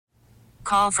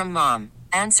Call from mom.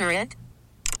 Answer it.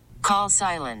 Call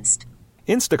silenced.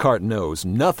 Instacart knows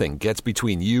nothing gets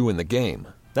between you and the game.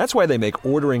 That's why they make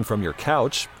ordering from your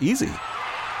couch easy.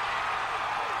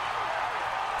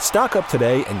 Stock up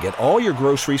today and get all your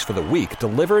groceries for the week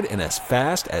delivered in as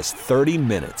fast as 30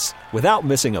 minutes without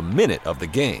missing a minute of the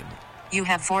game. You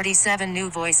have 47 new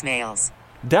voicemails.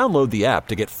 Download the app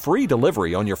to get free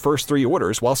delivery on your first 3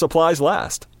 orders while supplies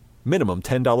last. Minimum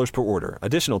 $10 per order.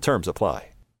 Additional terms apply.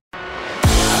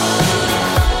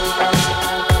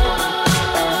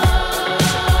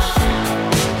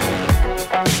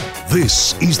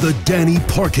 This is the Danny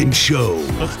Parkins Show.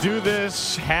 Let's do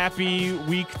this. Happy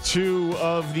week 2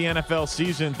 of the NFL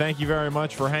season. Thank you very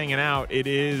much for hanging out. It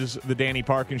is the Danny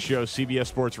Parkins Show, CBS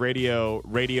Sports Radio,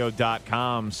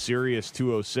 radio.com, Sirius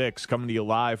 206, coming to you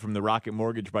live from the Rocket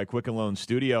Mortgage by Quicken Loan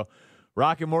studio.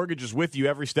 Rocket Mortgage is with you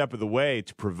every step of the way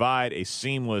to provide a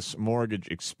seamless mortgage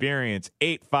experience.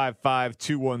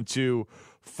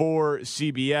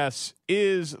 855-212-4CBS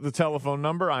is the telephone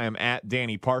number. I am at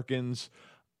Danny Parkins.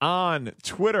 On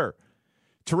Twitter,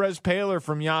 Terez Paylor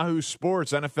from Yahoo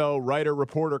Sports, NFL writer,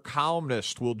 reporter,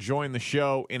 columnist, will join the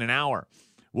show in an hour.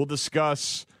 We'll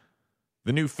discuss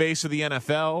the new face of the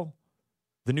NFL,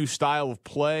 the new style of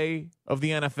play of the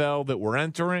NFL that we're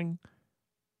entering,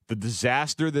 the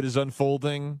disaster that is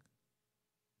unfolding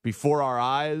before our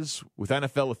eyes with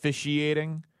NFL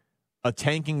officiating, a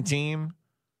tanking team,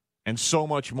 and so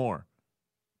much more.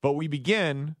 But we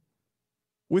begin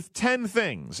with 10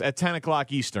 things at 10 o'clock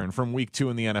Eastern from week 2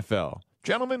 in the NFL.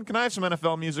 Gentlemen, can I have some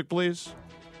NFL music, please?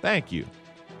 Thank you.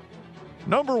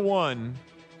 Number 1,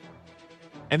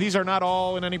 and these are not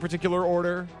all in any particular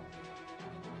order.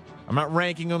 I'm not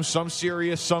ranking them, some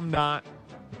serious, some not.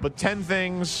 But 10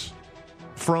 things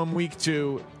from week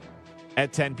 2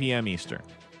 at 10 p.m. Eastern.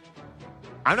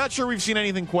 I'm not sure we've seen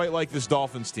anything quite like this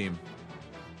Dolphins team.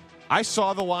 I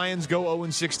saw the Lions go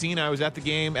 0-16. I was at the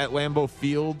game at Lambeau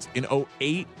Field in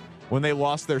 2008 when they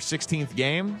lost their 16th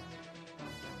game.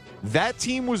 That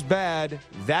team was bad.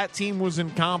 That team was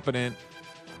incompetent.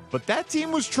 But that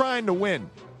team was trying to win.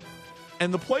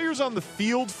 And the players on the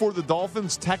field for the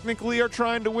Dolphins technically are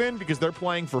trying to win because they're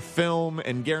playing for film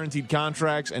and guaranteed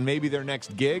contracts and maybe their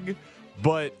next gig.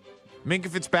 But Minkah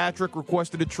Fitzpatrick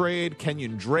requested a trade.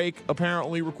 Kenyon Drake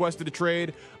apparently requested a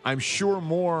trade. I'm sure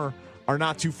more are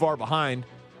not too far behind.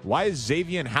 Why is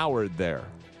Xavier Howard there?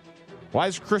 Why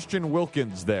is Christian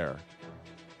Wilkins there?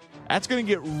 That's going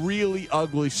to get really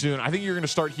ugly soon. I think you're going to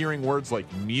start hearing words like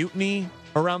mutiny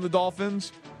around the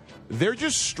Dolphins. They're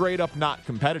just straight up not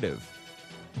competitive.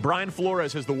 Brian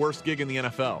Flores has the worst gig in the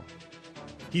NFL.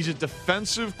 He's a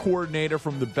defensive coordinator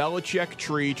from the Belichick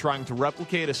tree trying to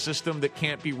replicate a system that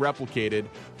can't be replicated,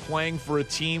 playing for a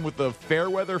team with a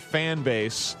fair-weather fan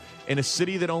base in a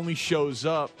city that only shows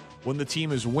up when the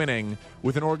team is winning,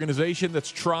 with an organization that's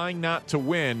trying not to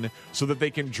win so that they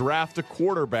can draft a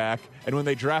quarterback, and when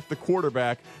they draft the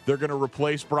quarterback, they're going to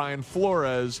replace Brian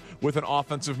Flores with an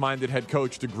offensive-minded head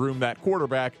coach to groom that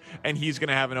quarterback, and he's going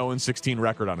to have an 0-16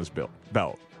 record on his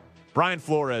belt. Brian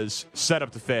Flores, set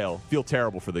up to fail. Feel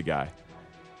terrible for the guy.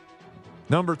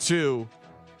 Number 2,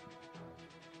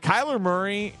 Kyler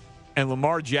Murray and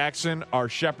Lamar Jackson are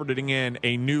shepherding in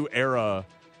a new era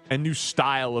and new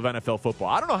style of NFL football.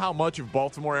 I don't know how much of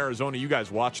Baltimore, Arizona you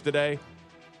guys watched today,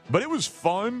 but it was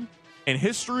fun, and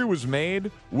history was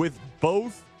made with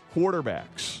both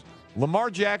quarterbacks. Lamar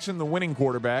Jackson, the winning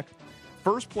quarterback,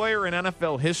 first player in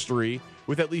NFL history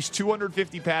with at least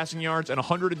 250 passing yards and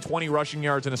 120 rushing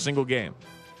yards in a single game.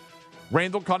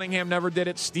 Randall Cunningham never did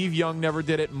it. Steve Young never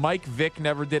did it. Mike Vick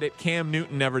never did it. Cam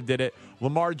Newton never did it.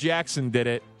 Lamar Jackson did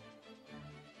it.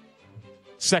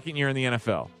 Second year in the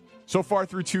NFL. So far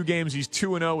through 2 games, he's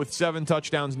 2-0 with 7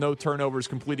 touchdowns, no turnovers,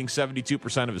 completing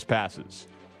 72% of his passes.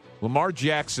 Lamar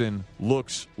Jackson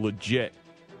looks legit,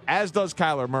 as does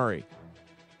Kyler Murray.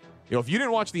 You know, if you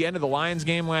didn't watch the end of the Lions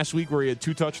game last week where he had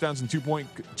 2 touchdowns and two-point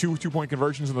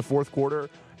conversions in the fourth quarter,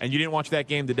 and you didn't watch that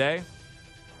game today,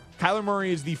 Kyler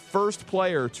Murray is the first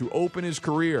player to open his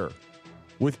career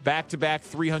with back-to-back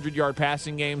 300-yard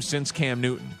passing games since Cam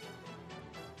Newton.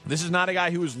 This is not a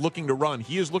guy who is looking to run.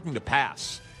 He is looking to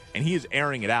pass. And he is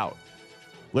airing it out.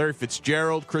 Larry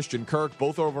Fitzgerald, Christian Kirk,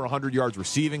 both over 100 yards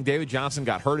receiving. David Johnson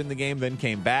got hurt in the game, then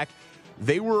came back.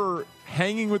 They were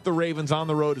hanging with the Ravens on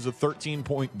the road as a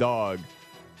 13-point dog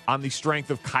on the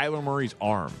strength of Kyler Murray's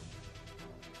arm.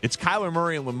 It's Kyler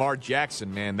Murray and Lamar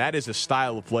Jackson, man. That is a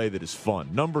style of play that is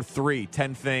fun. Number 3,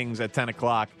 10 things at 10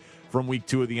 o'clock from week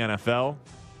 2 of the NFL.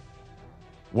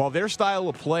 While their style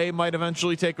of play might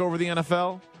eventually take over the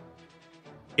NFL,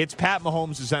 it's Pat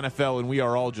Mahomes' NFL, and we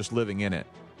are all just living in it.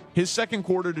 His second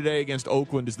quarter today against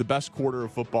Oakland is the best quarter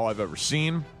of football I've ever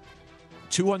seen.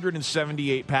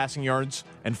 278 passing yards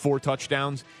and 4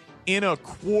 touchdowns in a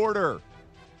quarter.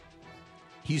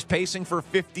 He's pacing for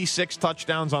 56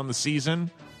 touchdowns on the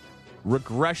season.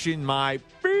 Regression, my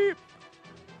beep.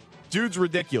 Dude's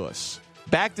ridiculous.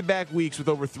 Back-to-back weeks with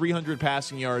over 300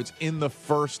 passing yards in the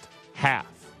first half.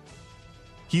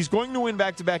 He's going to win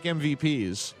back-to-back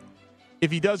MVPs.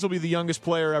 If he does, he'll be the youngest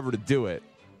player ever to do it.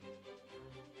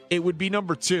 It would be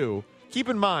number 2. Keep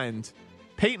in mind,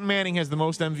 Peyton Manning has the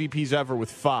most MVPs ever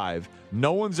with 5.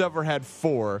 No one's ever had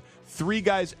 4. 3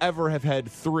 guys ever have had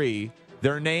 3.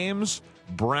 Their names,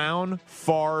 Brown,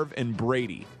 Favre, and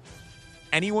Brady.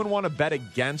 Anyone want to bet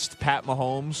against Pat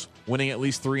Mahomes winning at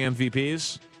least 3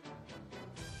 MVPs?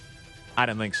 I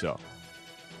don't think so.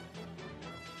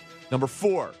 Number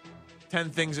 4, 10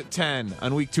 things at 10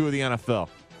 on week 2 of the NFL.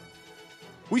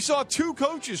 We saw 2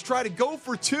 coaches try to go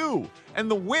for 2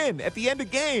 and the win at the end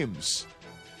of games.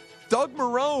 Doug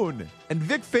Marrone and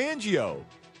Vic Fangio,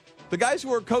 the guys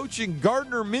who are coaching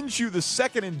Gardner Minshew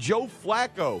II and Joe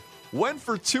Flacco, went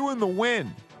for 2 in the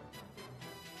win.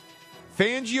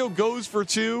 Fangio goes for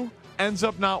 2, ends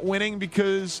up not winning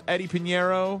because Eddie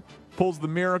Pinheiro pulls the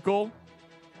miracle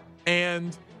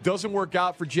and doesn't work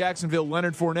out for Jacksonville.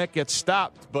 Leonard Fournette gets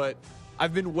stopped, but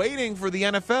I've been waiting for the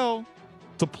NFL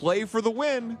to play for the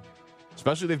win,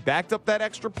 especially they've backed up that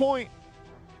extra point.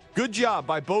 Good job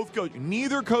by both coaches.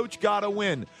 Neither coach got a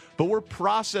win, but we're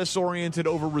process-oriented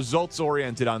over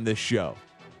results-oriented on this show.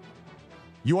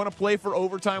 You want to play for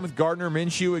overtime with Gardner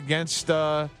Minshew against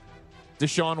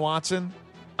Deshaun Watson?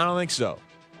 I don't think so.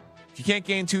 If you can't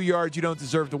gain 2 yards, you don't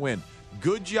deserve to win.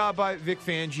 Good job by Vic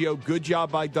Fangio. Good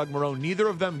job by Doug Marrone. Neither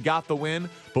of them got the win,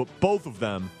 but both of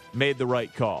them made the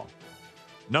right call.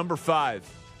 Number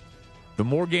 5. The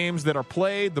more games that are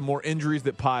played, the more injuries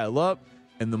that pile up,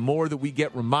 and the more that we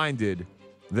get reminded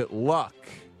that luck,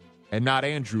 and not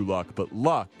Andrew Luck, but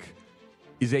luck,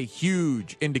 is a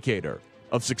huge indicator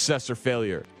of success or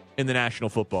failure in the National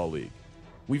Football League.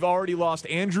 We've already lost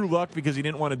Andrew Luck because he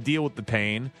didn't want to deal with the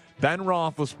pain, Ben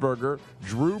Roethlisberger,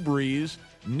 Drew Brees,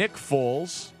 Nick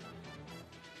Foles.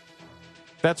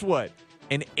 That's what?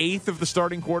 An eighth of the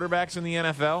starting quarterbacks in the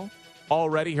NFL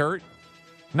already hurt?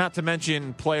 Not to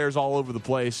mention players all over the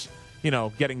place,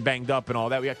 getting banged up and all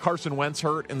that. We got Carson Wentz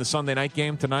hurt in the Sunday night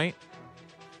game tonight.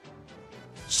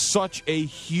 Such a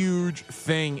huge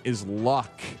thing is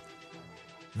luck.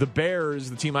 The Bears,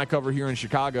 the team I cover here in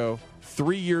Chicago,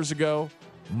 3 years ago,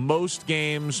 most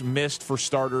games missed for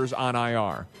starters on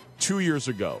IR. 2 years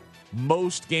ago,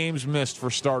 most games missed for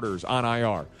starters on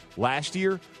IR. Last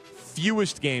year,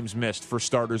 fewest games missed for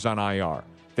starters on IR.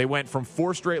 They went from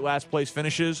 4 straight last-place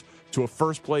finishes to a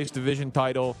first-place division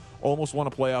title, almost won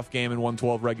a playoff game, and won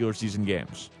 12 regular season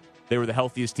games. They were the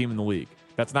healthiest team in the league.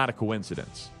 That's not a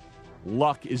coincidence.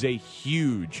 Luck is a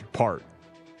huge part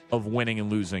of winning and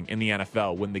losing in the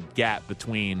NFL when the gap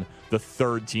between the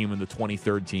 3rd team and the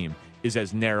 23rd team is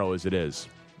as narrow as it is.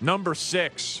 Number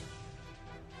 6,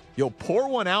 you'll pour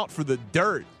one out for the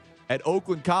dirt at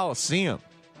Oakland Coliseum.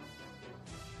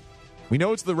 We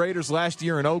know it's the Raiders last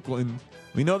year in Oakland.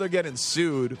 We know they're getting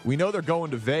sued. We know they're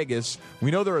going to Vegas.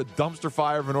 We know they're a dumpster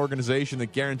fire of an organization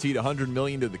that guaranteed $100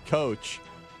 million to the coach.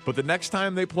 But the next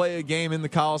time they play a game in the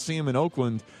Coliseum in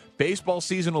Oakland, baseball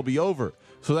season will be over.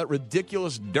 So that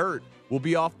ridiculous dirt will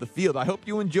be off the field. I hope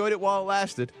you enjoyed it while it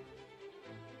lasted.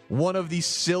 One of the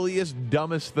silliest,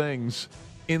 dumbest things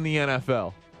in the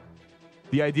NFL.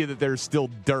 The idea that there's still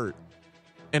dirt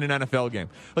in an NFL game.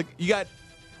 Like, you got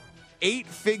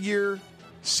 8-figure,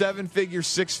 7-figure,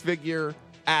 6-figure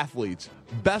athletes,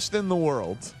 best in the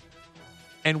world,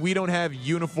 and we don't have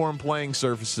uniform playing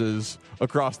surfaces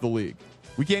across the league.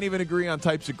 We can't even agree on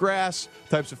types of grass,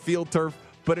 types of field turf,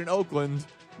 but in Oakland,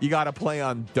 you got to play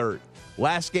on dirt.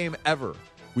 Last game ever,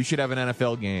 we should have an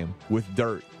NFL game with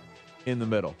dirt in the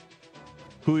middle.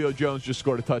 Julio Jones just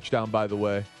scored a touchdown, by the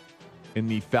way, in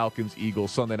the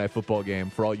Falcons-Eagles Sunday Night Football game.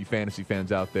 For all you fantasy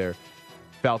fans out there,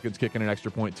 Falcons kicking an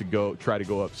extra point to try to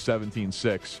go up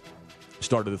 17-6,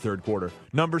 start of the third quarter.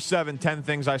 Number 7, 10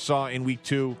 things I saw in week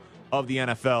 2 of the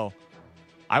NFL.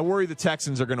 I worry the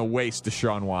Texans are going to waste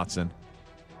Deshaun Watson.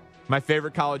 My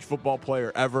favorite college football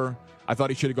player ever. I thought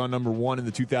he should have gone number 1 in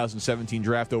the 2017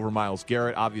 draft over Myles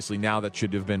Garrett. Obviously, now that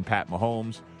should have been Pat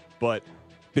Mahomes. But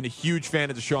been a huge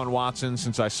fan of Deshaun Watson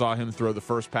since I saw him throw the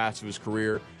first pass of his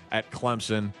career at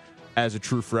Clemson as a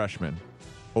true freshman.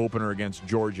 Opener against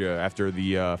Georgia after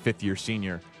the fifth-year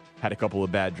senior had a couple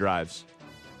of bad drives.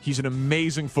 He's an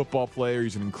amazing football player.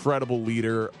 He's an incredible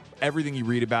leader. Everything you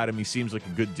read about him, he seems like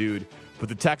a good dude. But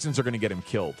the Texans are going to get him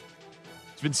killed.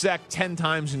 He's been sacked 10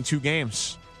 times in 2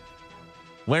 games.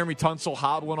 Laramie Tunsil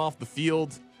hobbling off the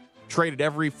field, traded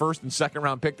every first and second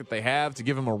round pick that they have to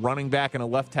give him a running back and a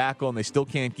left tackle, and they still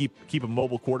can't keep a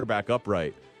mobile quarterback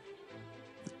upright.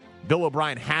 Bill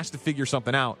O'Brien has to figure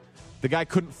something out. The guy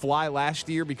couldn't fly last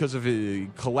year because of a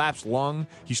collapsed lung.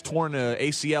 He's torn an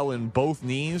ACL in both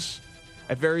knees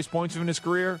at various points in his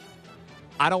career.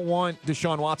 I don't want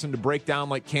Deshaun Watson to break down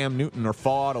like Cam Newton or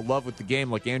fall out of love with the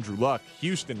game like Andrew Luck.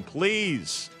 Houston,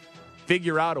 please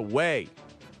figure out a way,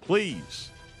 please,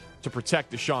 to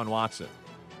protect Deshaun Watson.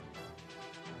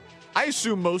 I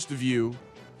assume most of you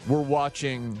were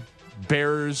watching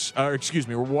Rams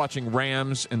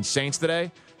and Saints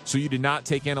today, so you did not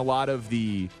take in a lot of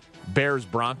the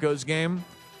Bears-Broncos game.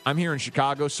 I'm here in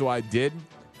Chicago, so I did.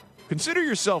 Consider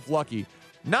yourself lucky,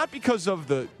 not because of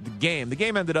the game. The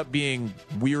game ended up being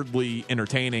weirdly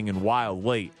entertaining and wild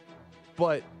late.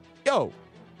 But,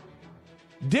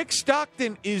 Dick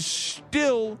Stockton is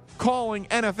still calling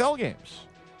NFL games.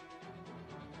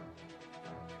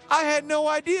 I had no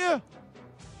idea.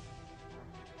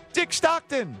 Dick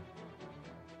Stockton.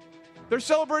 They're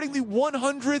celebrating the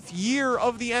 100th year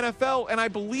of the NFL, and I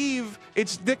believe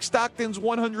it's Dick Stockton's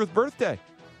 100th birthday.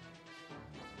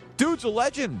 Dude's a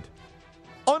legend.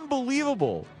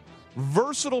 Unbelievable.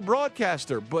 Versatile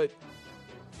broadcaster, but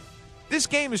this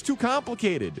game is too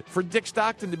complicated for Dick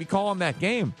Stockton to be calling that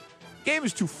game. Game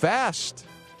is too fast.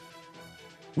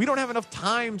 We don't have enough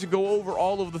time to go over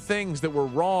all of the things that were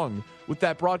wrong with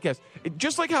that broadcast.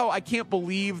 Just like how I can't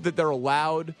believe that they're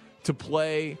allowed to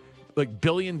play, like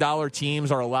billion-dollar teams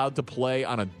are allowed to play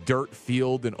on a dirt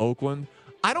field in Oakland.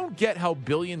 I don't get how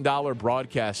billion-dollar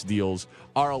broadcast deals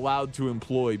are allowed to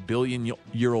employ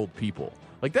billion-year-old people.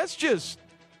 Like, that's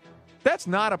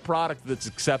not a product that's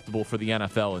acceptable for the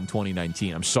NFL in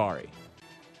 2019. I'm sorry.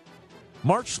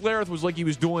 Mark Schlereth was like he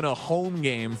was doing a home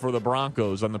game for the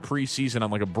Broncos on the preseason on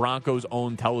like a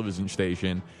Broncos-owned television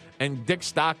station. And Dick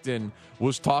Stockton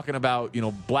was talking about,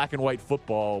 black and white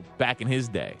football back in his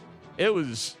day. It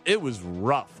was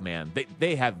rough, man.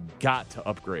 They have got to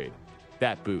upgrade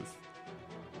that booth.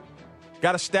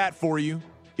 Got a stat for you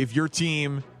if your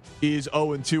team is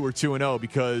 0-2 or 2-0,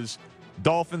 because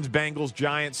Dolphins, Bengals,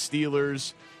 Giants,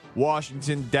 Steelers,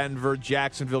 Washington, Denver,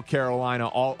 Jacksonville, Carolina,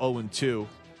 all 0-2.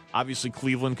 Obviously,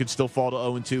 Cleveland could still fall to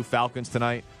 0-2. Falcons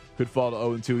tonight could fall to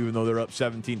 0-2, even though they're up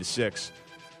 17-6.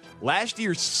 Last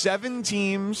year, 7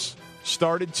 teams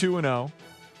started 2-0.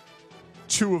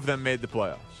 2 of them made the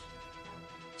playoffs.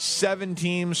 7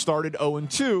 teams started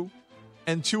 0-2,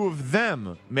 and 2 of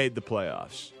them made the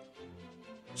playoffs.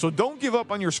 So don't give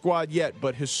up on your squad yet,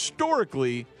 but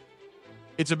historically,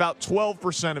 it's about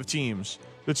 12% of teams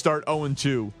that start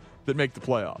 0-2 that make the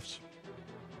playoffs.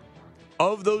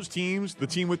 Of those teams, the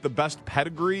team with the best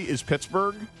pedigree is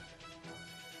Pittsburgh,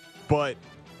 but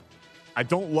I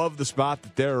don't love the spot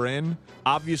that they're in.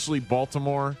 Obviously,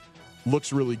 Baltimore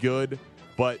looks really good,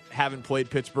 but haven't played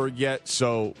Pittsburgh yet,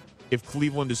 so if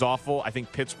Cleveland is awful, I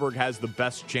think Pittsburgh has the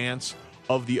best chance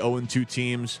of the 0-2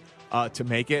 teams to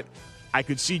make it. I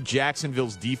could see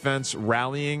Jacksonville's defense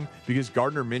rallying because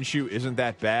Gardner Minshew isn't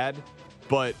that bad,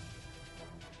 but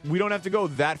we don't have to go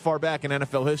that far back in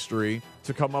NFL history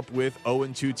to come up with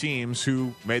 0-2 teams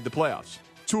who made the playoffs.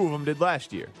 2 of them did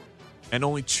last year, and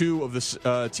only 2 of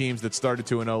the teams that started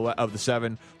 2-0 of the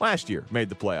 7 last year made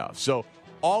the playoffs. So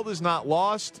all is not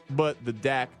lost, but the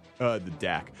deck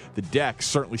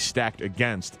certainly stacked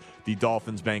against the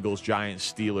Dolphins, Bengals,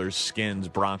 Giants, Steelers, Skins,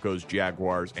 Broncos,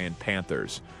 Jaguars, and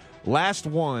Panthers. Last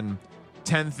one,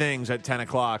 10 things at 10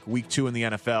 o'clock, week 2 in the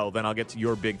NFL. Then I'll get to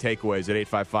your big takeaways at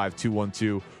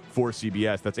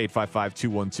 855-212-4CBS. That's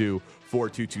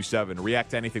 855-212-4227. React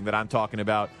to anything that I'm talking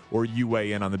about, or you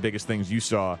weigh in on the biggest things you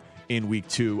saw in week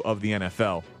 2 of the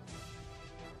NFL.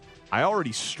 I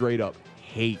already straight up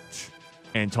hate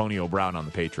Antonio Brown on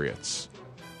the Patriots.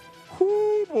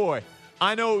 Whoo, boy.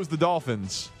 I know it was the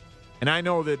Dolphins, and I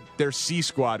know that their C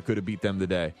squad could have beat them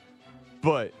today.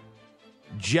 But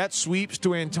jet sweeps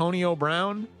to Antonio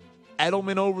Brown,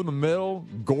 Edelman over the middle,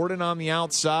 Gordon on the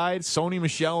outside, Sony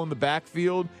Michel in the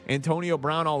backfield, Antonio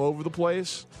Brown all over the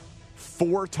place.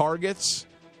 4 targets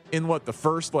in the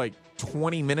first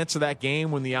 20 minutes of that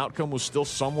game when the outcome was still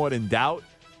somewhat in doubt.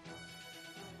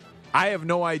 I have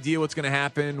no idea what's going to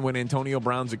happen when Antonio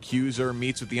Brown's accuser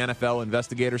meets with the NFL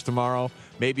investigators tomorrow.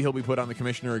 Maybe he'll be put on the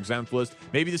commissioner exempt list.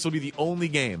 Maybe this will be the only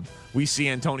game we see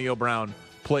Antonio Brown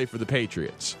play for the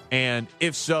Patriots. And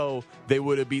if so, they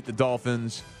would have beat the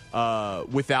Dolphins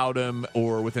without him,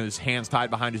 or with his hands tied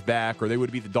behind his back, or they would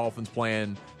have beat the Dolphins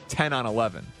playing 10 on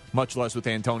 11, much less with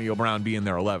Antonio Brown being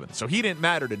their 11th. So he didn't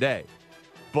matter today.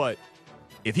 But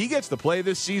if he gets to play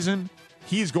this season,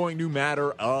 he's going to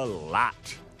matter a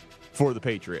lot for the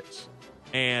Patriots.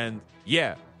 And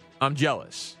yeah, I'm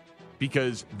jealous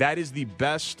because that is the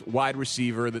best wide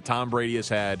receiver that Tom Brady has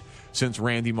had since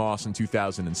Randy Moss in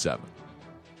 2007.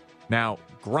 Now,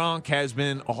 Gronk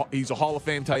he's a Hall of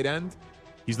Fame tight end.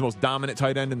 He's the most dominant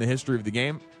tight end in the history of the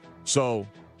game. So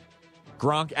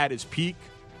Gronk at his peak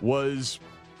was,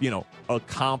 a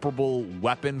comparable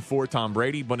weapon for Tom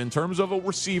Brady. But in terms of a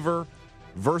receiver,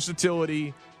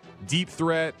 versatility, deep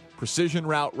threat, precision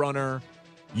route runner,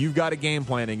 you've got a game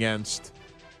plan against.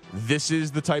 This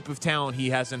is the type of talent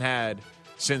he hasn't had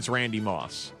since Randy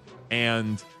Moss.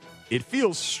 And it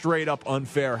feels straight up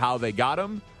unfair how they got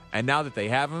him. And now that they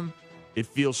have him, it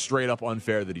feels straight up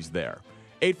unfair that he's there.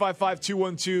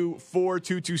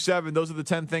 855-212-4227. Those are the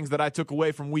 10 things that I took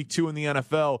away from week 2 in the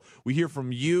NFL. We hear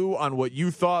from you on what you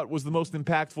thought was the most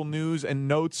impactful news and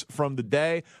notes from the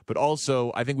day. But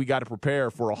also, I think we got to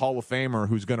prepare for a Hall of Famer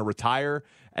who's going to retire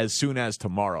as soon as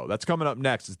tomorrow. That's coming up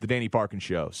next. It's the Danny Parkins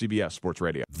Show, CBS Sports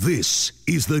Radio. This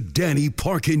is the Danny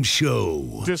Parkins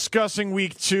Show. Discussing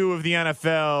week 2 of the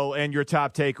NFL and your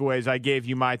top takeaways, I gave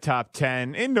you my top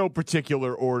 10 in no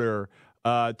particular order.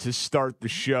 To start the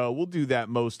show. We'll do that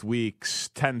most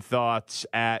weeks. 10 thoughts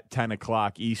at 10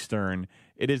 o'clock Eastern.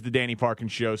 It is the Danny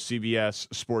Parkins Show,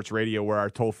 CBS Sports Radio, where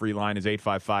our toll-free line is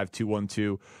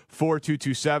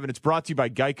 855-212-4227. It's brought to you by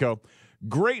Geico.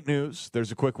 Great news.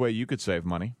 There's a quick way you could save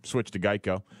money. Switch to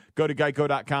Geico. Go to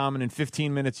geico.com, and in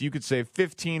 15 minutes, you could save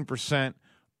 15%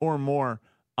 or more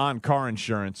on car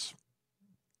insurance.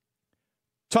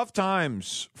 Tough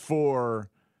times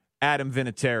for Adam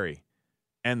Vinatieri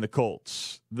and the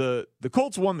Colts. The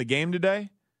Colts won the game today,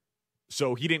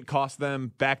 so he didn't cost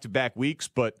them back-to-back weeks,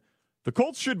 but the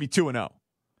Colts should be 2-0.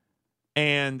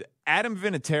 And Adam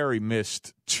Vinatieri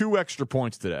missed 2 extra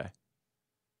points today.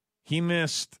 He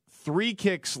missed 3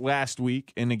 kicks last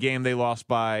week in a game they lost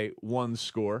by 1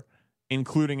 score,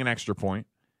 including an extra point.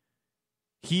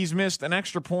 He's missed an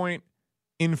extra point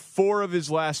in 4 of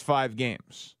his last 5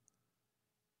 games.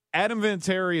 Adam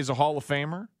Vinatieri is a Hall of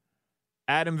Famer.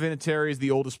 Adam Vinatieri is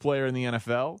the oldest player in the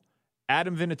NFL.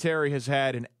 Adam Vinatieri has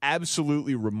had an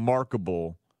absolutely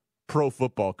remarkable pro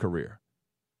football career.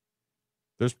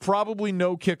 There's probably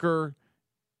no kicker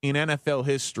in NFL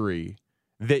history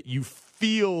that you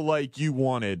feel like you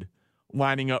wanted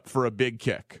lining up for a big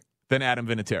kick than Adam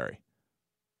Vinatieri.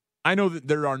 I know that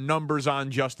there are numbers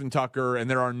on Justin Tucker and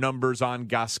there are numbers on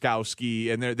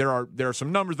Gostkowski, and there are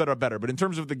some numbers that are better. But in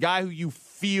terms of the guy who you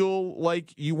feel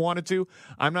like you wanted to,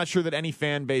 I'm not sure that any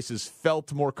fan bases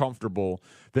felt more comfortable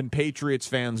than Patriots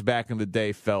fans back in the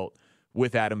day felt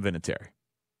with Adam Vinatieri.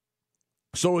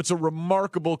 So it's a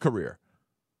remarkable career.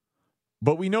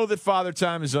 But we know that Father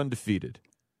Time is undefeated.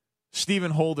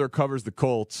 Stephen Holder covers the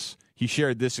Colts. He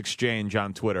shared this exchange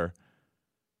on Twitter.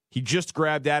 He just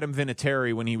grabbed Adam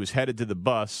Vinatieri when he was headed to the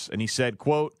bus, and he said,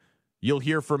 quote, "You'll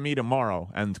hear from me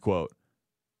tomorrow," end quote.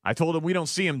 I told him we don't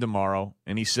see him tomorrow,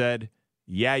 and he said,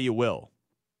 "Yeah, you will."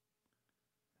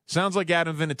 Sounds like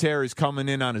Adam Vinatieri's coming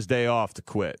in on his day off to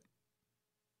quit.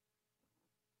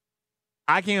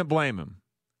 I can't blame him.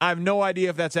 I have no idea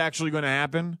if that's actually going to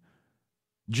happen.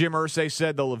 Jim Irsay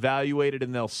said they'll evaluate it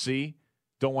and they'll see.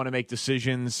 Don't want to make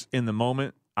decisions in the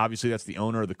moment. Obviously, that's the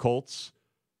owner of the Colts.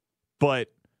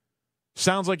 But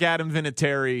sounds like Adam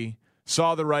Vinatieri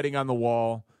saw the writing on the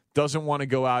wall, doesn't want to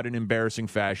go out in embarrassing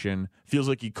fashion, feels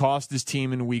like he cost his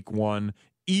team in week 1,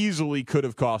 easily could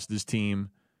have cost his team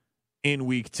in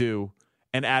week 2,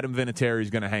 and Adam Vinatieri is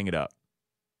going to hang it up.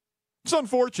 It's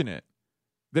unfortunate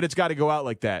that it's got to go out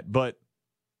like that, but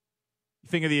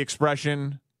think of the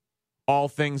expression, all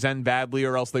things end badly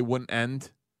or else they wouldn't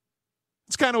end.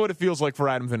 It's kind of what it feels like for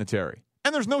Adam Vinatieri.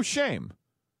 And there's no shame.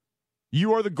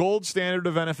 You are the gold standard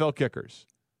of NFL kickers.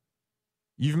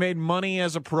 You've made money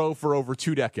as a pro for over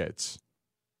 2 decades.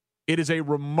 It is a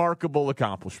remarkable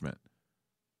accomplishment.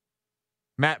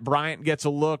 Matt Bryant gets a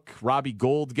look. Robbie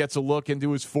Gould gets a look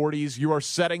into his 40s. You are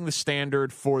setting the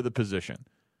standard for the position.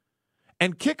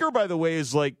 And kicker, by the way,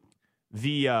 is like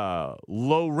the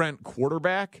low-rent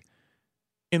quarterback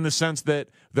in the sense that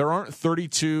there aren't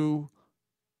 32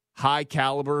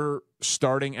 high-caliber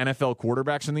starting NFL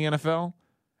quarterbacks in the NFL.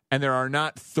 And there are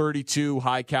not 32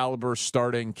 high-caliber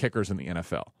starting kickers in the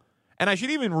NFL. And I should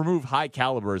even remove high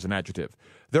caliber as an adjective.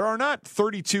 There are not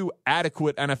 32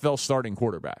 adequate NFL starting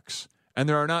quarterbacks. And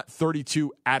there are not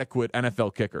 32 adequate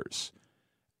NFL kickers.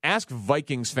 Ask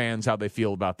Vikings fans how they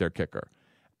feel about their kicker.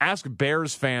 Ask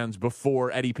Bears fans before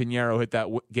Eddie Pinheiro hit that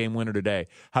game winner today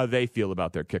how they feel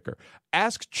about their kicker.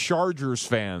 Ask Chargers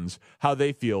fans how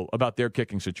they feel about their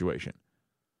kicking situation.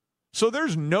 So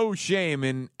there's no shame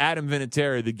in Adam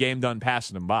Vinatieri, the game done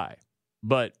passing him by.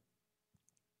 But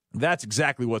that's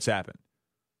exactly what's happened.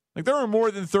 Like, there are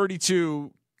more than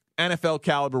 32 NFL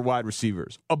caliber wide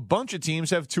receivers. A bunch of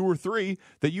teams have 2 or 3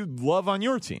 that you'd love on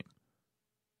your team.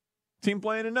 Team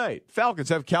playing tonight. Falcons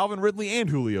have Calvin Ridley and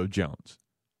Julio Jones.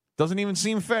 Doesn't even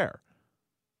seem fair.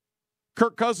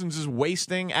 Kirk Cousins is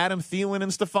wasting Adam Thielen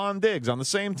and Stephon Diggs on the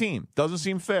same team. Doesn't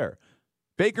seem fair.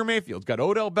 Baker Mayfield's got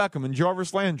Odell Beckham and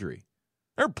Jarvis Landry.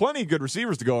 There are plenty of good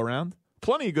receivers to go around.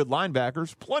 Plenty of good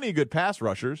linebackers. Plenty of good pass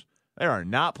rushers. There are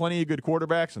not plenty of good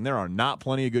quarterbacks, and there are not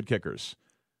plenty of good kickers.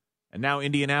 And now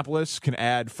Indianapolis can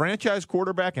add franchise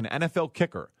quarterback and NFL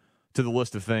kicker to the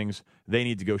list of things they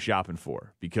need to go shopping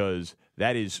for, because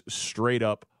that is straight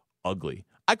up ugly.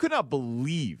 I could not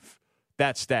believe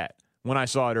that stat when I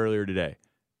saw it earlier today,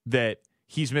 that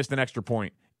he's missed an extra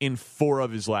point in 4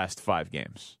 of his last 5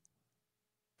 games.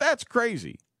 That's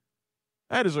crazy.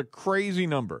 That is a crazy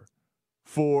number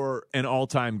for an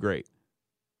all-time great.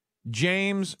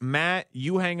 James, Matt,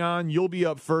 you hang on. You'll be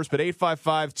up first, but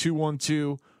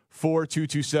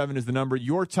 855-212-4227 is the number.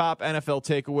 Your top NFL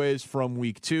takeaways from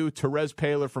week 2. Terez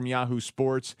Paylor from Yahoo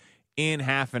Sports in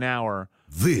half an hour.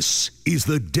 This is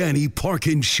the Danny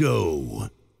Parkins Show.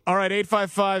 All right,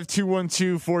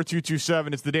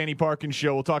 855-212-4227. It's the Danny Parkins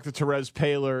Show. We'll talk to Terez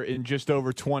Paylor in just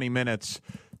over 20 minutes.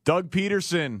 Doug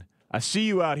Peterson, I see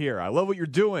you out here. I love what you're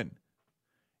doing.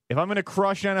 If I'm going to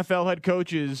crush NFL head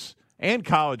coaches and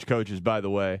college coaches, by the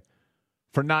way,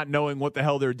 for not knowing what the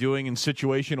hell they're doing in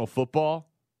situational football,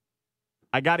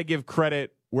 I got to give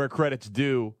credit where credit's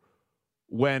due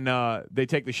when they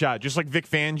take the shot. Just like Vic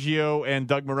Fangio and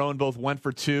Doug Marrone both went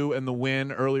for 2 in the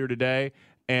win earlier today,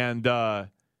 and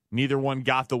neither one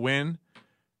got the win.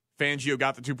 Fangio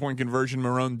got the 2-point conversion.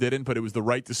 Marrone didn't, but it was the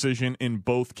right decision in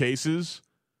both cases.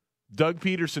 Doug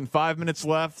Peterson, 5 minutes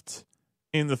left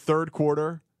in the third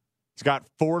quarter. He's got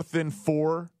 4th and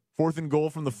goal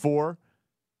from the 4.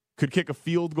 Could kick a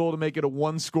field goal to make it a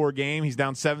 1-score game. He's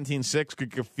down 17-6.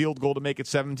 Could kick a field goal to make it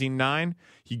 17-9.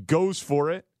 He goes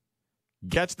for it,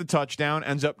 gets the touchdown,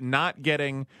 ends up not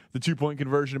getting the 2-point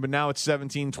conversion, but now it's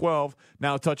 17-12.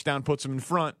 Now a touchdown puts him in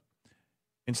front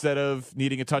instead of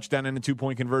needing a touchdown and a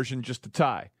 2-point conversion just to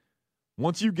tie.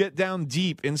 Once you get down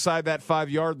deep inside that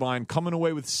 5-yard line, coming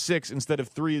away with 6 instead of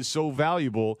 3 is so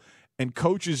valuable, and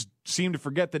coaches seem to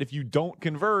forget that if you don't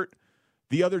convert,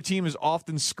 the other team is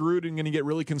often screwed and going to get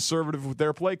really conservative with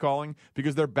their play calling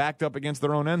because they're backed up against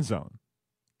their own end zone.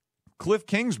 Cliff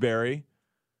Kingsbury,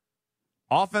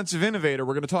 offensive innovator,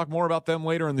 we're going to talk more about them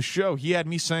later in the show. He had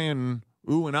me saying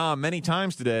ooh and ah many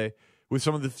times today with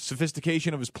some of the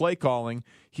sophistication of his play calling.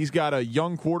 He's got a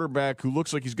young quarterback who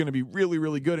looks like he's going to be really,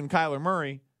 really good in Kyler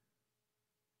Murray.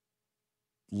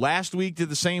 Last week did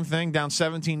the same thing, down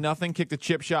 17-0, kicked a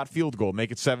chip shot field goal, make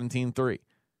it 17-3.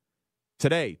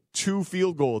 Today, 2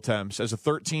 field goal attempts as a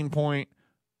 13-point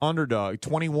underdog,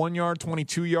 21-yard,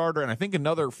 22-yarder, and I think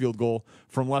another field goal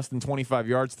from less than 25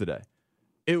 yards today.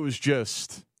 It was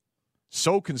just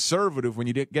so conservative when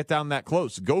you get down that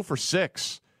close. Go for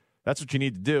 6. That's what you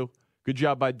need to do. Good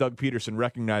job by Doug Peterson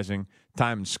recognizing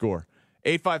time and score.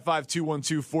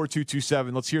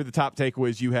 855-212-4227. Let's hear the top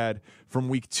takeaways you had from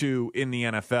week 2 in the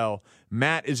NFL.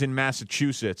 Matt is in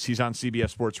Massachusetts. He's on CBS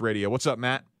Sports Radio. What's up,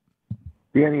 Matt?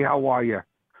 Danny, how are you?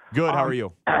 Good. How are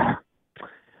you?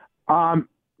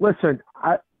 Listen,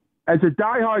 as a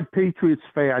diehard Patriots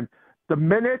fan, the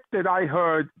minute that I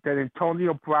heard that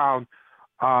Antonio Brown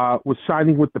was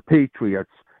signing with the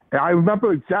Patriots, and I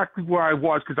remember exactly where I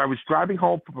was because I was driving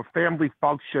home from a family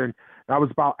function, and I was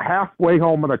about halfway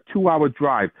home on a 2-hour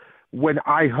drive. When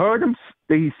I heard him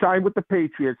that he signed with the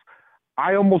Patriots,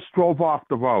 I almost drove off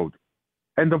the road.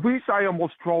 And the reason I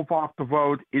almost drove off the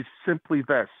road is simply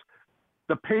this.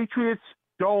 The Patriots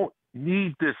don't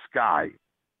need this guy.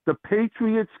 The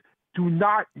Patriots do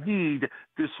not need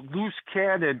this loose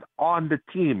cannon on the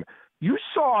team. You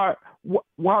saw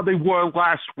how they were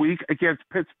last week against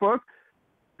Pittsburgh.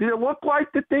 Did it look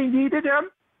like that they needed him?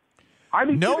 I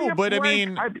mean, no, but break. I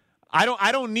mean,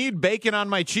 I don't need bacon on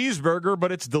my cheeseburger,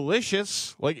 but it's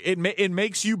delicious. Like it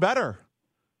makes you better.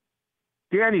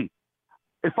 Danny,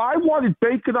 if I wanted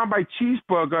bacon on my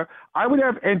cheeseburger, I would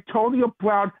have Antonio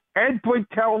Brown and bring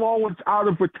Terrell Owens out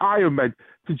of retirement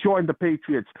to join the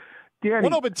Patriots. Danny,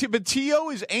 well, no, but T.O.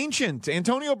 is ancient.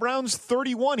 Antonio Brown's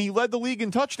 31. He led the league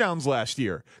in touchdowns last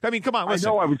year. I mean, come on, listen.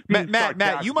 I know I was being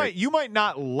Matt, you might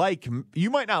not like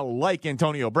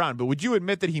Antonio Brown, but would you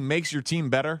admit that he makes your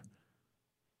team better?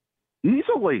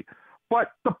 Easily.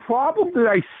 But the problem that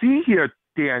I see here,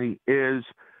 Danny, is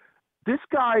this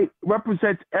guy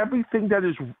represents everything that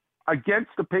is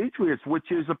against the Patriots,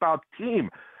 which is about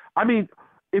team. I mean,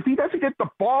 if he doesn't get the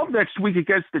ball next week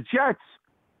against the Jets,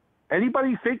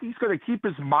 anybody think he's going to keep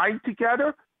his mind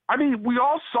together? I mean, we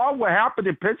all saw what happened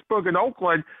in Pittsburgh and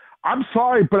Oakland. I'm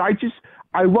sorry, but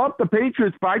I love the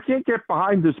Patriots, but I can't get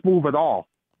behind this move at all.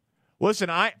 Listen,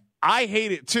 I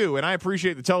hate it too, and I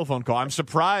appreciate the telephone call. I'm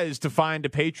surprised to find a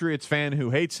Patriots fan who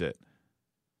hates it.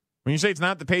 When you say it's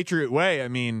not the Patriot way, I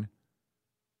mean,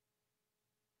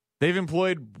 they've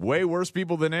employed way worse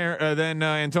people than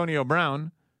Antonio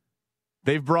Brown.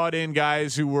 They've brought in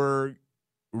guys who were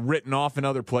written off in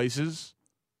other places.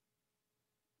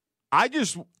 I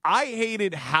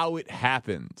hated how it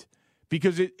happened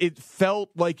because it felt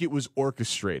like it was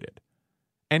orchestrated.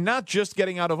 And not just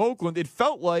getting out of Oakland, it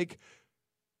felt like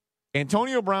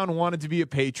Antonio Brown wanted to be a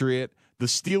Patriot. The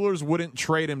Steelers wouldn't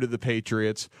trade him to the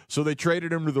Patriots, so they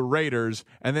traded him to the Raiders,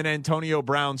 and then Antonio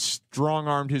Brown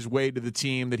strong-armed his way to the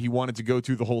team that he wanted to go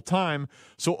to the whole time.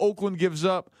 So Oakland gives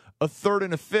up a third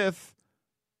and a fifth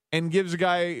and gives a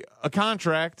guy a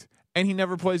contract, and he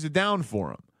never plays it down for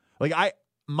him.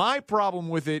 My problem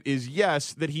with it is,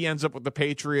 yes, that he ends up with the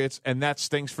Patriots, and that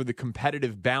stinks for the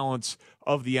competitive balance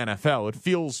of the NFL. It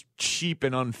feels cheap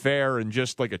and unfair and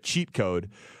just like a cheat code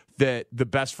that the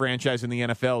best franchise in the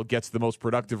NFL gets the most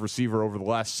productive receiver over the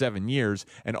last 7 years,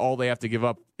 and all they have to give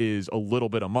up is a little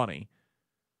bit of money.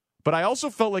 But I also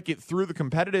felt like it threw the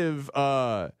competitive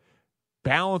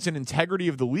balance and integrity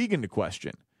of the league into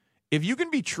question. If you can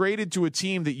be traded to a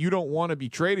team that you don't want to be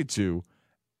traded to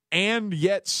and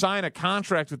yet sign a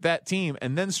contract with that team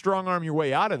and then strong-arm your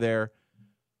way out of there,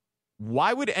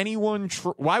 why would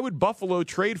why would Buffalo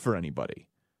trade for anybody?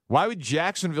 Why would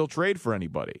Jacksonville trade for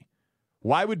anybody?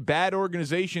 Why would bad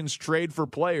organizations trade for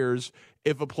players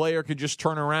if a player could just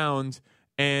turn around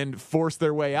and force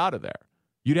their way out of there?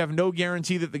 You'd have no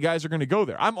guarantee that the guys are going to go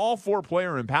there. I'm all for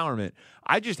player empowerment.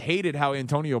 I just hated how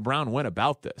Antonio Brown went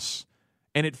about this.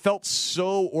 And it felt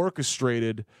so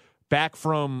orchestrated back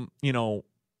from,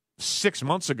 6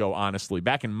 months ago, honestly,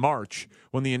 back in March,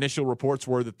 when the initial reports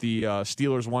were that the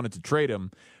Steelers wanted to trade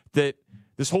him, that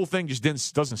this whole thing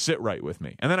just doesn't sit right with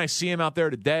me. And then I see him out there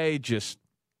today, just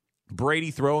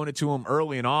Brady throwing it to him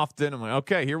early and often. I'm like,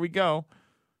 okay, here we go.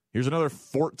 Here's another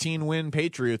 14-win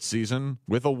Patriots season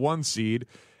with a 1 seed.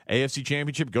 AFC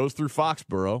Championship goes through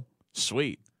Foxborough.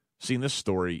 Sweet. Seen this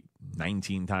story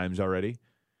 19 times already.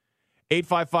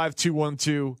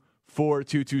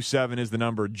 855-212-4227 is the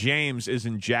number. James is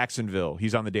in Jacksonville.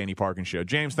 He's on the Danny Parkins Show.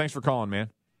 James, thanks for calling, man.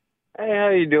 Hey, how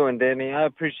you doing, Danny? I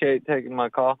appreciate taking my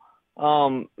call.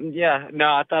 I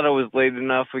thought it was late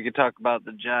enough we could talk about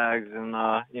the Jags and,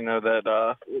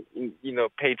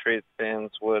 Patriots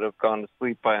fans would have gone to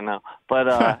sleep by now. But,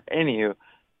 anywho,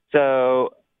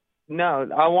 so, no,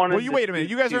 I wanted Well, wait a minute.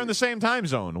 You guys are in the same time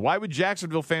zone. Why would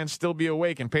Jacksonville fans still be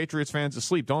awake and Patriots fans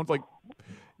asleep?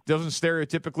 Doesn't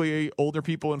stereotypically older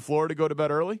people in Florida go to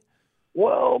bed early?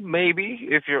 Well, maybe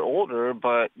if you're older,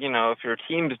 but, if your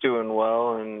team's doing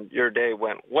well and your day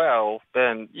went well,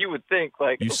 then you would think,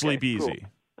 you sleep easy.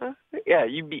 Cool. Yeah,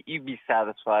 you'd be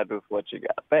satisfied with what you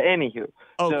got. But anywho,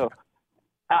 okay. So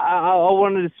I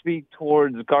wanted to speak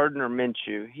towards Gardner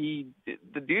Minshew.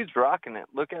 The dude's rocking it.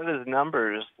 Look at his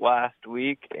numbers last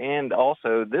week and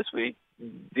also this week.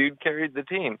 Dude carried the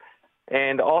team.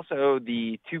 And also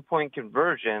the 2-point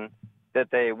conversion that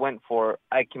they went for,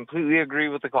 I completely agree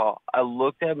with the call. I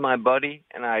looked at my buddy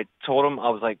and I told him, I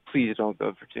was like, please don't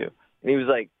go for 2. And he was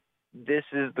like, this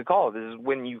is the call. This is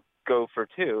when you go for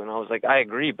 2. And I was like, I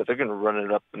agree, but they're going to run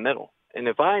it up the middle. And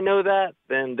if I know that,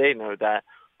 then they know that.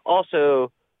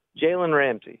 Also, Jalen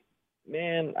Ramsey.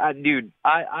 Man, I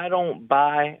don't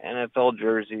buy NFL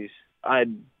jerseys.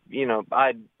 I'm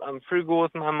frugal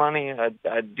with my money. I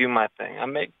do my thing. I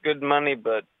make good money,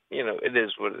 but, it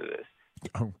is what it is.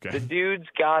 Okay. The dude's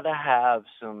got to have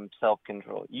some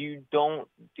self-control. You don't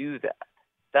do that.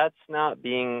 That's not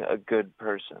being a good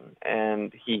person.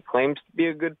 And he claims to be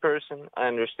a good person. I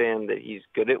understand that he's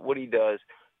good at what he does,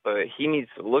 but he needs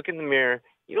to look in the mirror.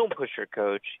 You don't push your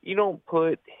coach. You don't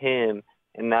put him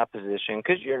in that position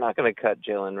because you're not going to cut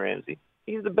Jalen Ramsey.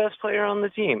 He's the best player on the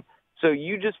team. So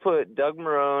you just put Doug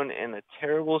Marrone in a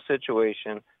terrible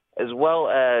situation as well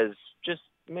as just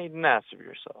made an ass of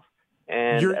yourself.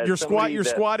 And your squad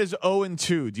is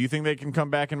 0-2. Do you think they can come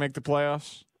back and make the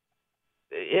playoffs?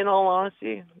 In all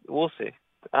honesty, we'll see.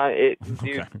 Dude,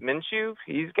 Okay. Minshew,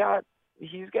 he's got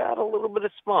a little bit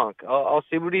of spunk. I'll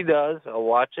see what he does. I'll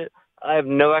watch it. I have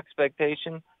no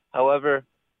expectation. However,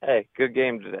 hey, good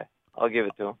game today. I'll give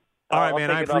it to him. All right,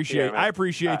 man. I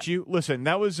appreciate right. you. Listen,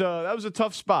 that was a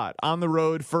tough spot on the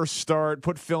road. First start,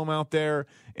 put film out there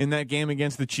in that game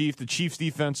against the Chiefs. The Chiefs'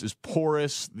 defense is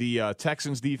porous. The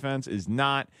Texans' defense is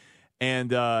not, and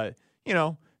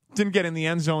didn't get in the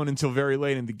end zone until very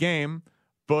late in the game.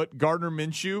 But Gardner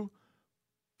Minshew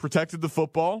protected the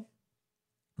football,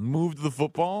 moved the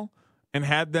football and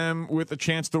had them with a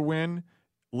chance to win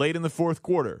late in the fourth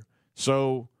quarter.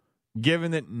 So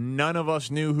given that none of us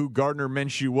knew who Gardner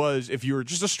Minshew was, if you were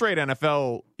just a straight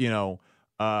NFL,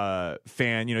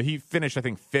 fan, he finished, I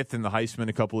think, fifth in the Heisman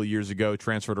a couple of years ago,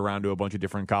 transferred around to a bunch of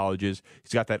different colleges.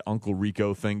 He's got that Uncle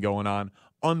Rico thing going on.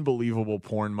 Unbelievable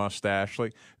porn mustache.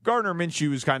 Like, Gardner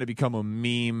Minshew has kind of become a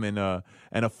meme and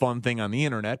a fun thing on the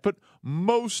internet, but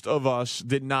most of us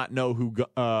did not know who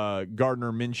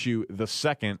Gardner Minshew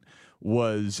II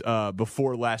was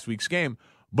before last week's game,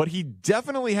 but he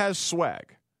definitely has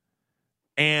swag,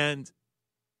 and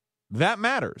that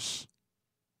matters.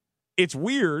 It's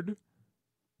weird,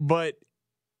 but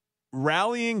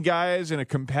rallying guys in a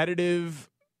competitive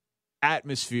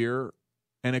atmosphere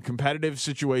in a competitive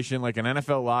situation like an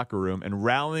NFL locker room and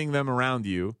rallying them around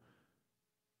you,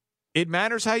 it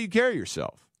matters how you carry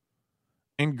yourself.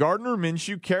 And Gardner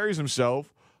Minshew carries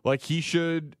himself like he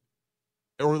should,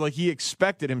 or like he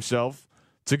expected himself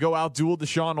to go out-duel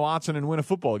Deshaun Watson and win a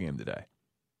football game today.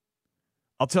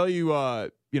 I'll tell you,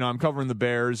 I'm covering the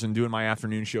Bears and doing my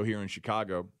afternoon show here in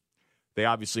Chicago. They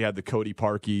obviously had the Cody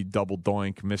Parkey double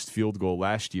doink missed field goal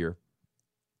last year.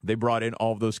 They brought in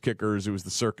all of those kickers. It was the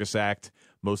circus act.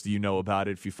 Most of you know about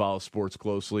it if you follow sports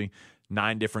closely.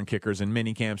 9 different kickers in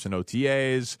mini camps and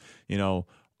OTAs.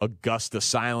 Augusta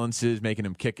silences, making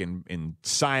him kick in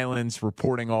silence,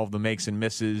 reporting all of the makes and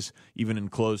misses, even in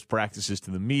closed practices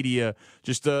to the media.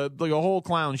 Just like a whole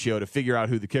clown show to figure out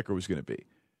who the kicker was going to be.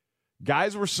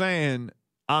 Guys were saying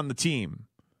on the team,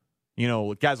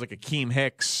 guys like Akeem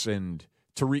Hicks and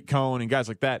Tariq Cohen and guys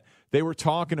like that, they were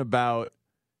talking about,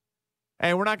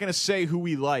 and we're not going to say who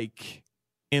we like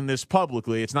in this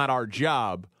publicly. It's not our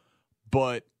job.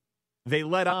 But they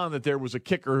let on that there was a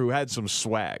kicker who had some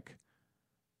swag.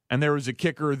 And there was a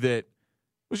kicker that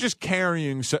was just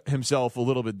carrying himself a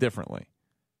little bit differently.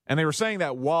 And they were saying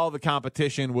that while the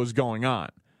competition was going on.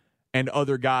 And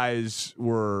other guys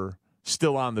were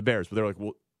still on the Bears. But they're like,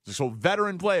 well, so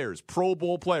veteran players, Pro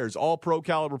Bowl players, all pro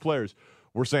caliber players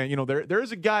were saying, there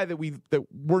is a guy that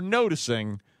we're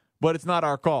noticing, but it's not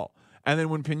our call. And then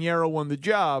when Pinheiro won the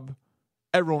job,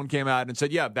 everyone came out and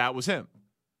said, yeah, that was him.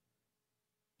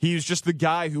 He was just the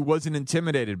guy who wasn't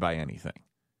intimidated by anything.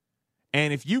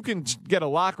 And if you can get a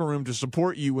locker room to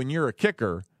support you when you're a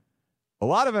kicker, a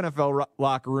lot of NFL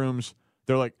locker rooms,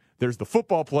 they're like, there's the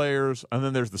football players and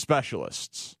then there's the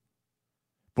specialists.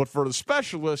 But for the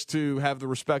specialists to have the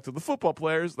respect of the football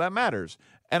players, that matters.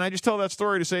 And I just tell that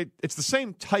story to say it's the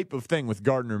same type of thing with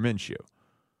Gardner Minshew.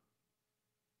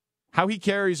 How he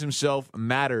carries himself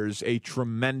matters a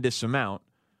tremendous amount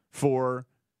for,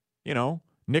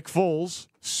 Nick Foles,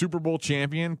 Super Bowl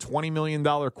champion, $20 million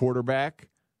quarterback.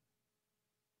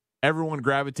 Everyone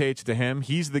gravitates to him.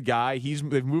 He's the guy.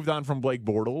 They've moved on from Blake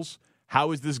Bortles.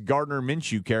 How is this Gardner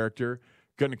Minshew character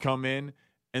going to come in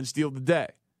and steal the day?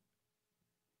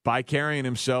 By carrying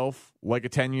himself like a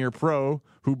 10-year pro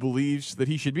who believes that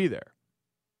he should be there.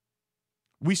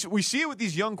 We see it with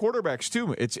these young quarterbacks,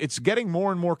 too. It's getting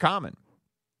more and more common.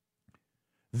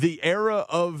 The era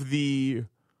of the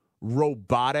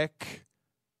robotic,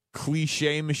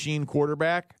 cliche machine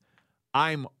quarterback,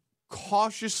 I'm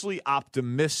cautiously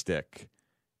optimistic,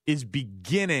 is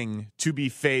beginning to be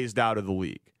phased out of the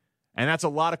league. And that's a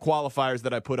lot of qualifiers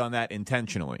that I put on that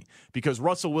intentionally. Because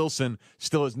Russell Wilson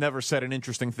still has never said an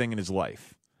interesting thing in his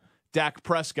life. Dak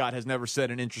Prescott has never said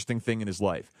an interesting thing in his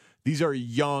life. These are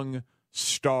young,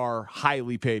 star,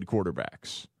 highly paid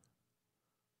quarterbacks.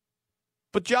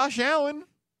 But Josh Allen,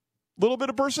 a little bit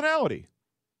of personality.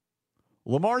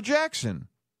 Lamar Jackson,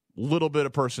 a little bit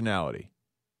of personality.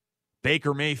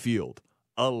 Baker Mayfield,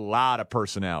 a lot of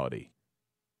personality.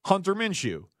 Hunter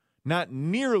Minshew, not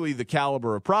nearly the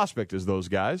caliber of prospect as those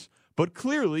guys, but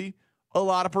clearly a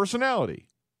lot of personality.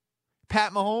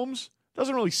 Pat Mahomes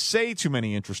doesn't really say too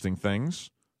many interesting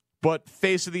things, but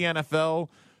face of the NFL,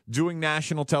 doing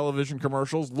national television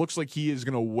commercials, looks like he is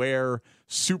going to wear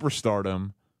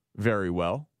superstardom very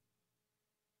well.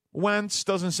 Wentz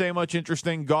doesn't say much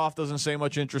interesting. Goff doesn't say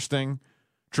much interesting.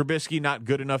 Trubisky, not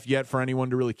good enough yet for anyone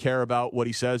to really care about what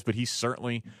he says, but he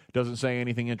certainly doesn't say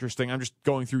anything interesting. I'm just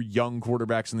going through young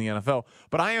quarterbacks in the NFL.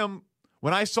 But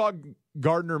when I saw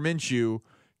Gardner Minshew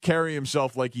carry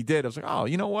himself like he did, I was like, oh,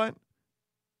 you know what?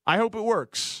 I hope it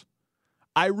works.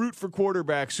 I root for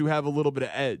quarterbacks who have a little bit of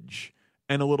edge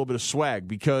and a little bit of swag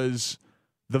because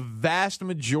the vast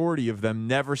majority of them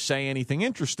never say anything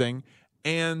interesting.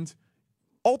 And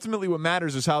ultimately what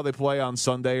matters is how they play on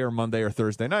Sunday or Monday or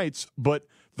Thursday nights. But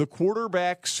the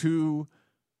quarterbacks who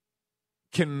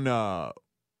can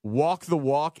walk the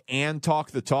walk and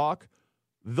talk the talk,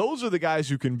 those are the guys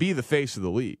who can be the face of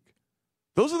the league.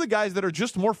 Those are the guys that are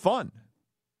just more fun.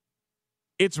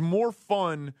 It's more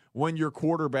fun when your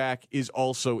quarterback is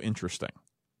also interesting.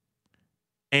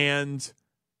 And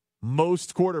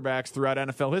most quarterbacks throughout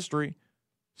NFL history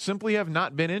simply have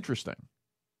not been interesting.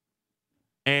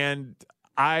 And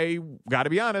I got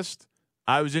to be honest,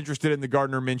 I was interested in the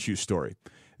Gardner Minshew story.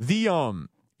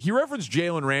 He referenced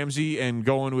Jalen Ramsey and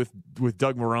going with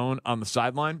Doug Marrone on the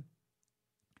sideline.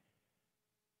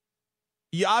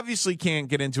 You obviously can't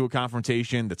get into a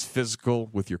confrontation that's physical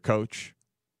with your coach.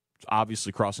 It's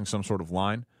obviously crossing some sort of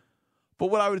line.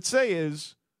 But what I would say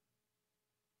is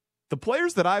the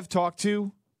players that I've talked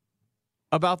to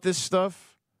about this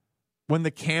stuff, when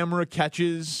the camera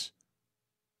catches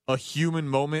a human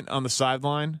moment on the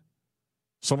sideline,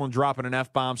 someone dropping an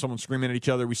F-bomb, someone screaming at each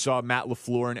other. We saw Matt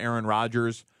LaFleur and Aaron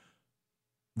Rodgers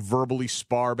verbally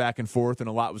spar back and forth, and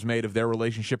a lot was made of their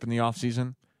relationship in the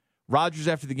offseason. Rodgers,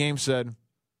 after the game, said,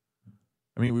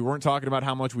 we weren't talking about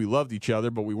how much we loved each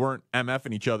other, but we weren't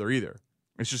MFing each other either.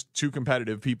 It's just two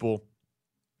competitive people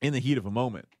in the heat of a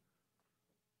moment.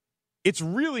 It's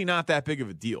really not that big of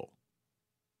a deal.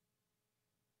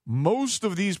 Most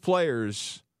of these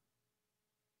players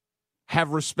have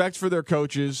respect for their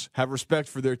coaches, have respect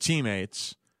for their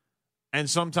teammates, and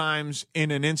sometimes,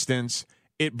 in an instance,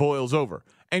 it boils over.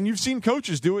 And you've seen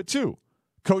coaches do it too.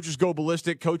 Coaches go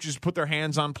ballistic. Coaches put their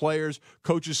hands on players.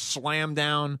 Coaches slam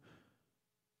down,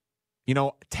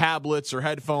 tablets or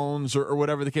headphones or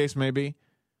whatever the case may be.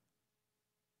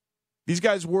 These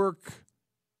guys work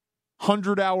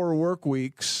 100-hour work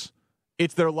weeks.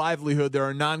 It's their livelihood. There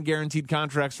are non-guaranteed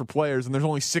contracts for players, and there's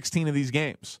only 16 of these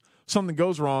games. Something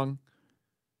goes wrong,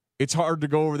 it's hard to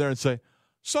go over there and say,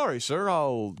 sorry, sir,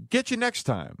 I'll get you next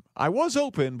time. I was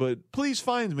open, but please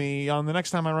find me on the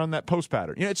next time I run that post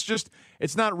pattern.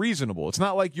 It's not reasonable. It's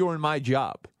not like you're in my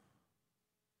job.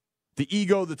 The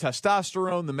ego, the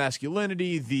testosterone, the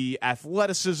masculinity, the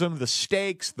athleticism, the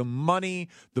stakes, the money,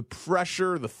 the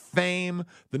pressure, the fame,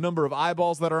 the number of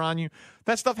eyeballs that are on you,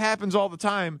 that stuff happens all the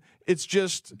time. It's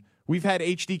just we've had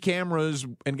HD cameras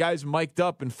and guys mic'd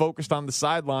up and focused on the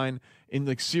sideline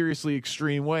in seriously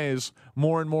extreme ways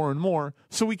more and more and more,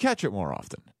 so we catch it more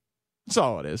often. That's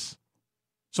all it is.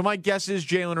 So my guess is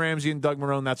Jalen Ramsey and Doug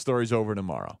Marrone, that story's over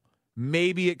tomorrow.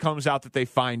 Maybe it comes out that they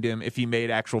fined him if he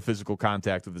made actual physical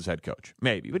contact with his head coach.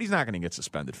 Maybe, but he's not going to get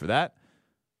suspended for that.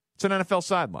 It's an NFL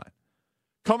sideline.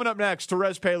 Coming up next,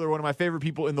 Terez Paylor, one of my favorite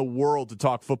people in the world to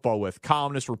talk football with,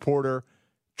 columnist, reporter,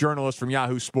 journalist from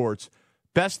Yahoo Sports.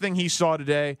 Best thing he saw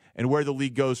today and where the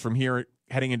league goes from here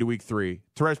heading into week 3.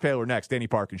 Terez Paylor next, Danny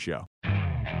Parkins Show.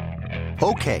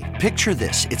 Okay, picture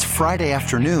this. It's Friday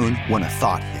afternoon when a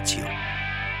thought hits you.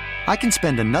 I can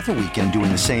spend another weekend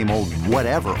doing the same old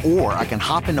whatever, or I can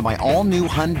hop into my all-new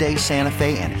Hyundai Santa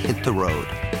Fe and hit the road.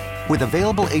 With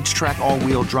available H-Track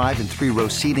all-wheel drive and 3-row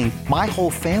seating, my whole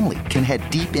family can head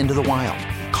deep into the wild.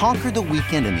 Conquer the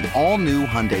weekend in the all-new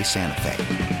Hyundai Santa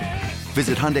Fe.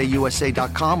 Visit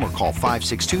HyundaiUSA.com or call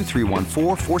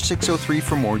 562-314-4603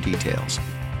 for more details.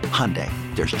 Hyundai,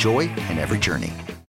 there's joy in every journey.